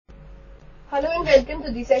Hello and welcome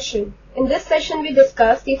to the session. In this session we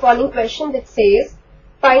discuss the following question that says,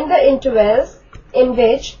 find the intervals in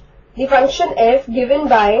which the function f given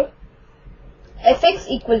by fx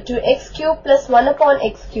equal to x cube plus 1 upon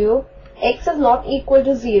x cube, x is not equal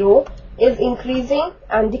to 0, is increasing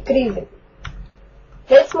and decreasing.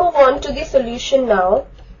 Let's move on to the solution now.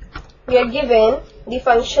 We are given the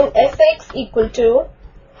function fx equal to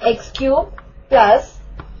x cube plus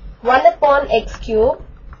 1 upon x cube,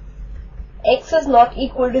 x is not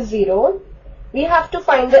equal to 0. We have to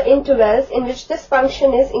find the intervals in which this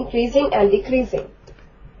function is increasing and decreasing.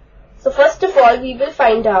 So first of all, we will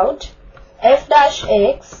find out f dash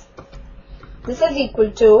x, this is equal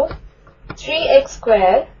to 3x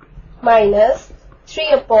square minus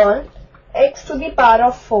 3 upon x to the power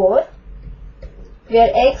of 4,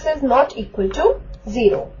 where x is not equal to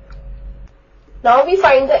 0. Now we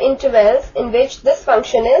find the intervals in which this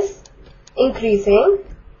function is increasing.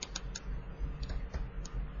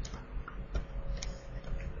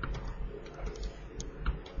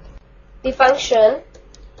 The function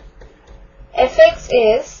fx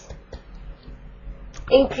is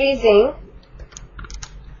increasing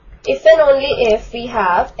if and only if we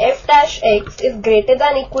have f dash x is greater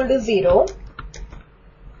than equal to 0,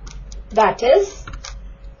 that is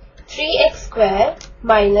 3x square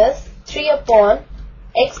minus 3 upon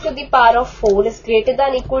x to the power of 4 is greater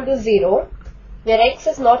than equal to 0, where x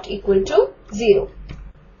is not equal to 0.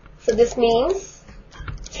 So this means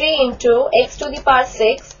 3 into x to the power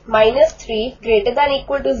 6 minus 3 greater than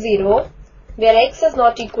equal to 0, where x is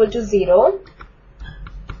not equal to 0,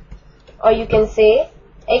 or you can say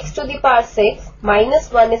x to the power 6 minus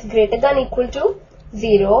 1 is greater than equal to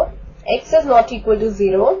 0, x is not equal to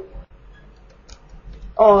 0,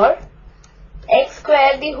 or x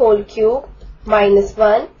square the whole cube minus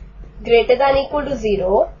 1 greater than equal to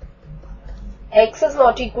 0, x is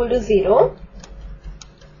not equal to 0,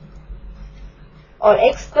 or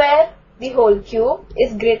x square the whole cube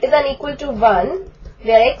is greater than equal to 1,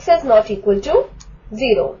 where x is not equal to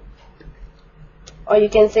 0. Or you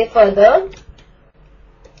can say further,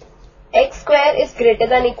 x square is greater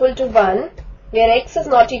than equal to 1, where x is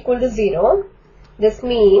not equal to 0. This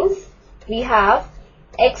means we have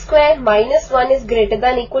x square minus 1 is greater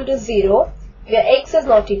than equal to 0, where x is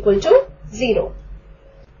not equal to 0.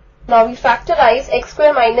 Now we factorize x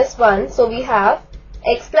square minus 1, so we have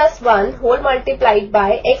x plus 1 whole multiplied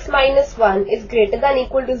by x minus 1 is greater than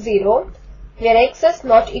equal to 0, where x is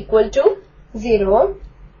not equal to 0.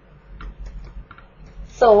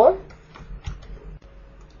 So,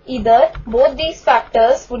 either both these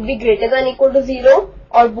factors would be greater than equal to 0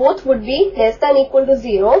 or both would be less than equal to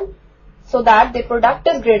 0, so that the product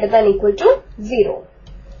is greater than equal to 0.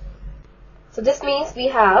 So this means we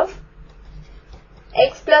have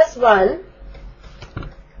x plus 1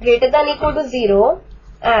 greater than equal to 0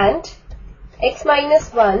 and x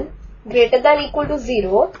minus 1 greater than equal to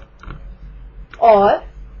 0, or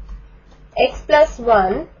x plus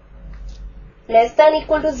 1 less than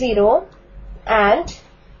equal to 0 and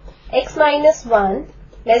x minus 1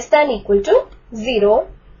 less than equal to 0,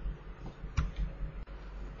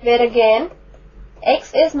 where again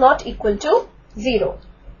x is not equal to 0.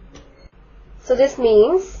 So this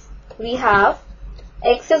means we have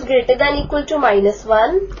x is greater than equal to minus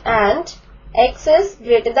 1 and x is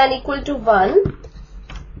greater than equal to 1,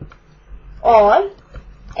 or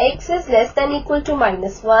x is less than equal to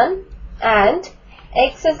minus 1 and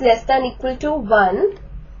x is less than equal to 1.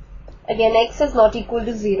 Again, x is not equal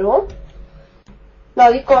to 0.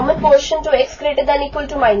 Now the common portion to x greater than equal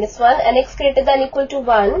to minus 1 and x greater than equal to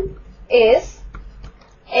 1 is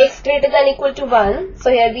x greater than equal to 1.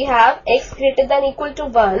 So here we have x greater than equal to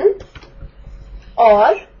 1,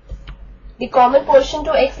 or the common portion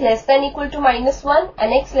to x less than equal to minus 1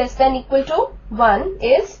 and x less than equal to 1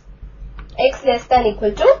 is x less than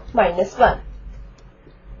equal to minus 1.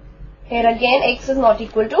 Here again x is not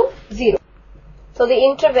equal to 0. So the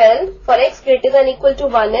interval for x greater than equal to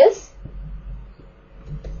 1 is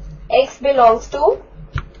x belongs to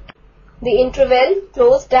the interval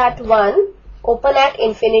closed at 1, open at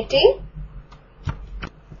infinity,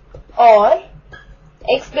 or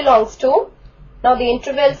x belongs to, now the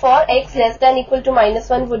interval for x less than equal to minus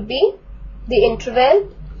 1 would be the interval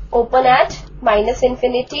open at minus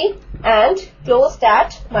infinity and closed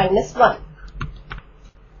at minus 1.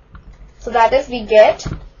 So that is, we get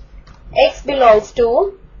x belongs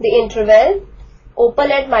to the interval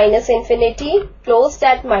open at minus infinity, closed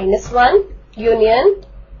at minus 1, union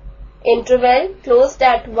interval closed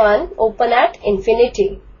at 1, open at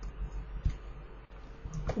infinity.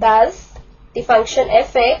 Thus, the function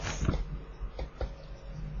fx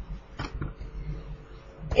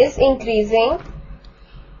is increasing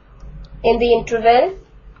in the interval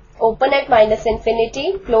open at minus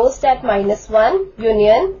infinity, closed at minus 1,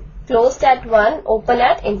 union, closed at 1, open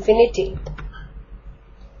at infinity.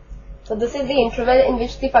 So this is the interval in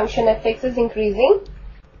which the function fx is increasing.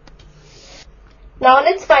 Now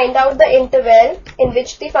let's find out the interval in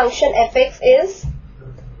which the function fx is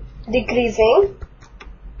decreasing.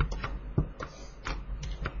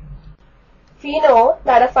 We know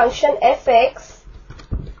that a function fx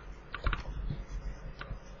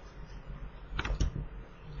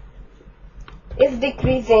is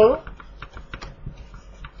decreasing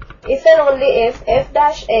if and only if f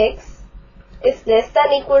dash x is less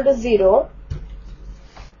than equal to 0.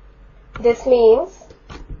 This means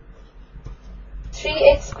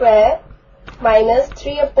 3x square minus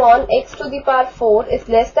 3 upon x to the power 4 is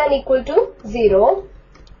less than equal to 0,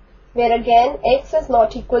 where again x is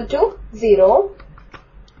not equal to 0.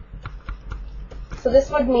 So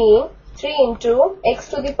this would mean 3 into x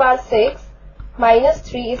to the power 6 minus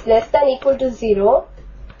 3 is less than equal to 0,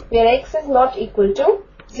 where x is not equal to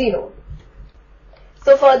 0.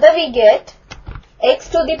 So further we get x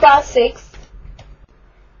to the power 6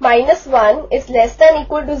 minus 1 is less than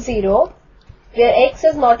equal to 0, where x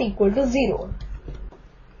is not equal to 0.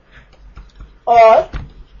 Or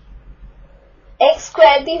x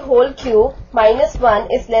square the whole cube minus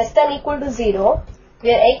 1 is less than equal to 0,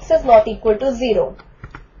 where x is not equal to 0.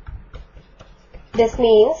 This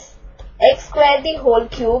means x square the whole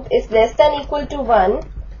cube is less than equal to 1,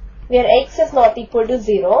 where x is not equal to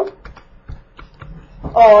 0.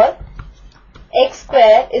 Or x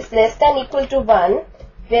square is less than equal to 1,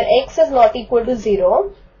 where x is not equal to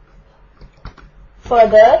 0.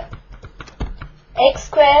 Further, x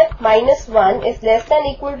square minus 1 is less than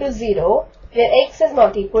equal to 0, where x is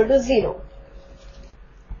not equal to 0.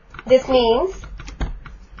 This means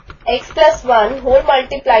x plus 1 whole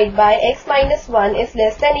multiplied by x minus 1 is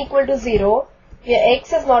less than equal to 0, where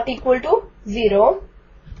x is not equal to 0.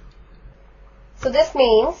 So this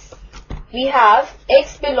means we have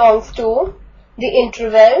x belongs to the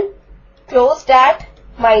interval closed at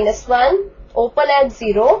minus 1, open at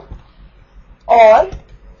 0, or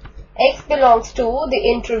x belongs to the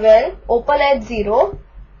interval open at 0,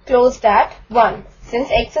 closed at 1, since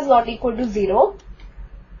x is not equal to 0.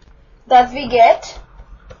 Thus we get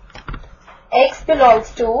x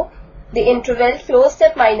belongs to the interval closed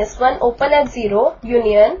at minus 1, open at 0,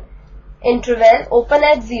 union, interval open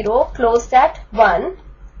at 0, closed at 1.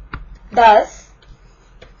 Thus,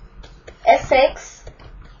 fx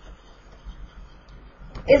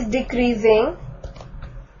is decreasing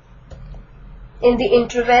in the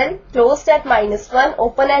interval closed at minus 1,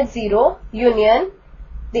 open at 0, union,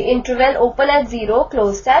 the interval open at 0,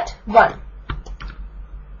 closed at 1.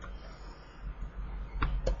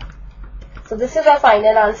 So this is our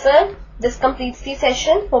final answer. This completes the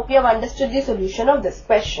session. Hope you have understood the solution of this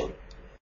question.